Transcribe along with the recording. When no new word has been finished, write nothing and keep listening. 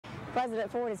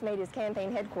President Ford has made his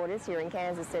campaign headquarters here in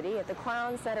Kansas City at the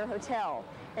Crown Center Hotel.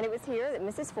 And it was here that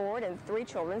Mrs. Ford and 3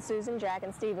 children, Susan, Jack,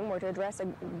 and Stephen, were to address a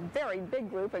very big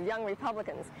group of young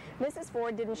Republicans. Mrs.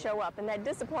 Ford didn't show up, and that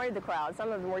disappointed the crowd.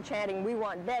 Some of them were chanting, "We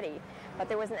want Betty." But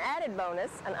there was an added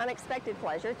bonus, an unexpected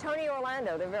pleasure. Tony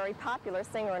Orlando, the very popular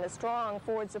singer and a strong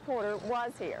Ford supporter,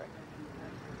 was here.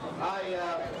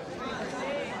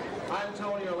 I'm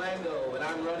Tony Orlando, and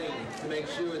I'm running to make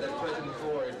sure that President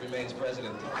Ford remains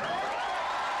president.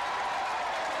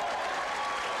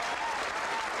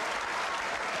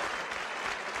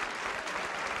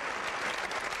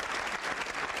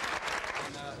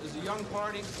 There's a young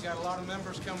party, we got a lot of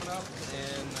members coming up,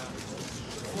 and the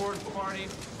Ford party,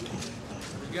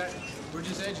 we're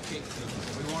just educating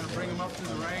people. We want to bring them up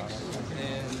through the ranks,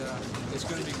 and it's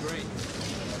going to be great.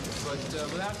 But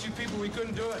without you people, we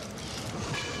couldn't do it.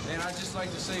 And I'd just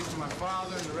like to say to my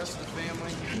father and the rest of the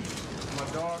family, my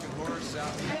dog and horse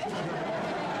out there,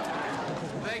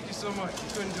 thank you so much. We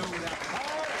couldn't do it without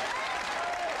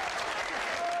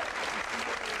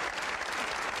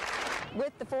you.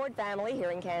 With the Ford family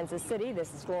here in Kansas City,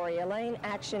 this is Gloria Lane,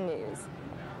 Action News.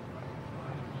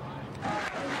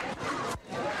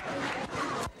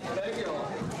 Thank you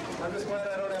all. I'm just glad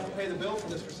I don't have to pay the bill for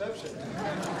this reception.